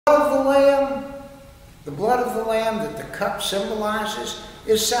Lamb, the blood of the Lamb that the cup symbolizes,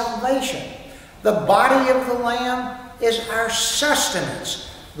 is salvation. The body of the Lamb is our sustenance.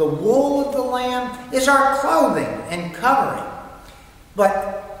 The wool of the Lamb is our clothing and covering.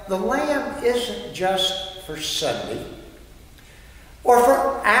 But the Lamb isn't just for Sunday, or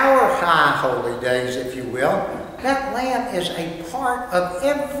for our high holy days, if you will. That Lamb is a part of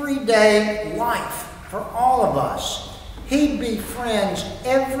everyday life for all of us. He befriends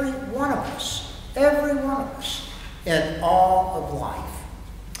every one of us in all of life.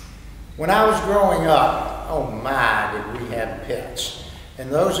 When I was growing up, oh my, did we have pets. And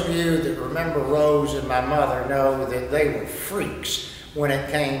those of you that remember Rose and my mother know that they were freaks when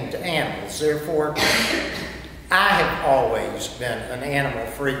it came to animals. Therefore, I have always been an animal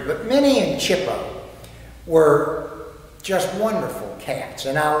freak, but Minnie and Chippo were just wonderful cats,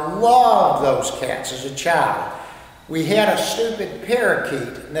 and I loved those cats as a child. We had a stupid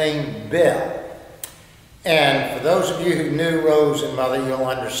parakeet named Belle. And for those of you who knew Rose and Mother, you'll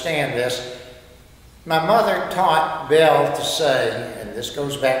understand this. My mother taught Belle to say, and this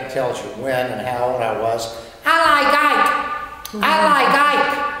goes back and tells you when and how old I was, "I like Ike! I like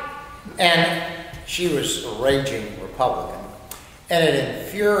Ike!" And she was a raging Republican. And it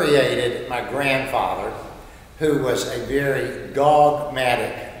infuriated my grandfather, who was a very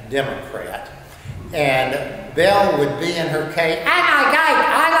dogmatic Democrat. And Belle would be in her cage, "I like Ike!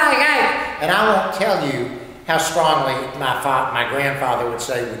 I like Ike!" And I won't tell you how strongly my grandfather would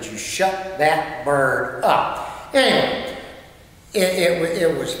say, "Would you shut that bird up?" Anyway,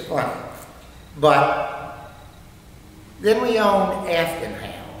 it was funny. But then we owned Afghan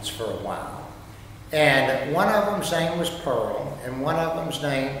hounds for a while. And one of them's name was Pearl, and one of them's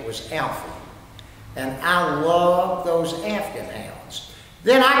name was Alfie. And I loved those Afghan hounds.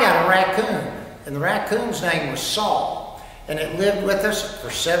 Then I got a raccoon, and the raccoon's name was Saul. And it lived with us for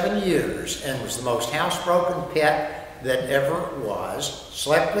 7 years and was the most housebroken pet that ever was.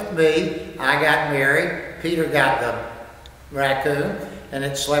 Slept with me. I got married. Peter got the raccoon, and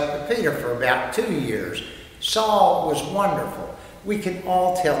it slept with Peter for about 2 years. Saul was wonderful. We can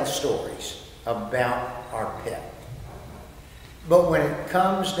all tell stories about our pet. But when it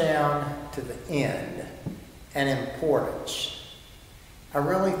comes down to the end and importance, I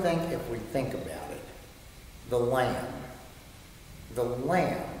really think if we think about it, the Lamb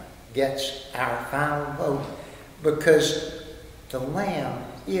gets our final vote, because the Lamb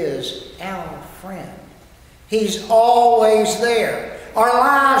is our friend. He's always there. Our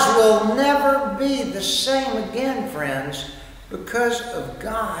lives will never be the same again, friends, because of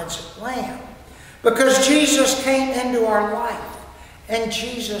God's Lamb. Because Jesus came into our life, and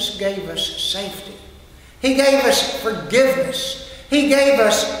Jesus gave us safety. He gave us forgiveness. He gave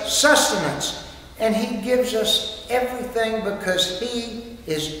us sustenance. And He gives us everything because He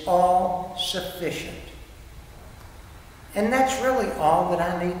is all sufficient. And that's really all that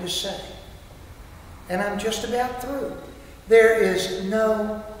I need to say. And I'm just about through. There is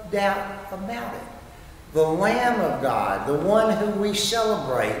no doubt about it. The Lamb of God, the one who we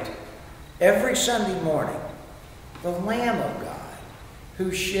celebrate every Sunday morning, the Lamb of God,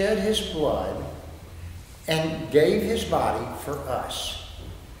 who shed His blood and gave His body for us.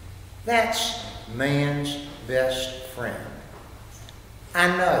 That's man's best friend. I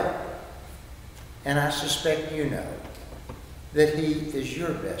know, and I suspect you know, that He is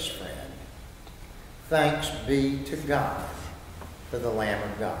your best friend. Thanks be to God for the Lamb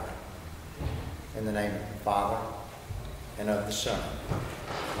of God. In the name of the Father, and of the Son,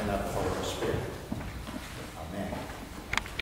 and of the Holy Spirit.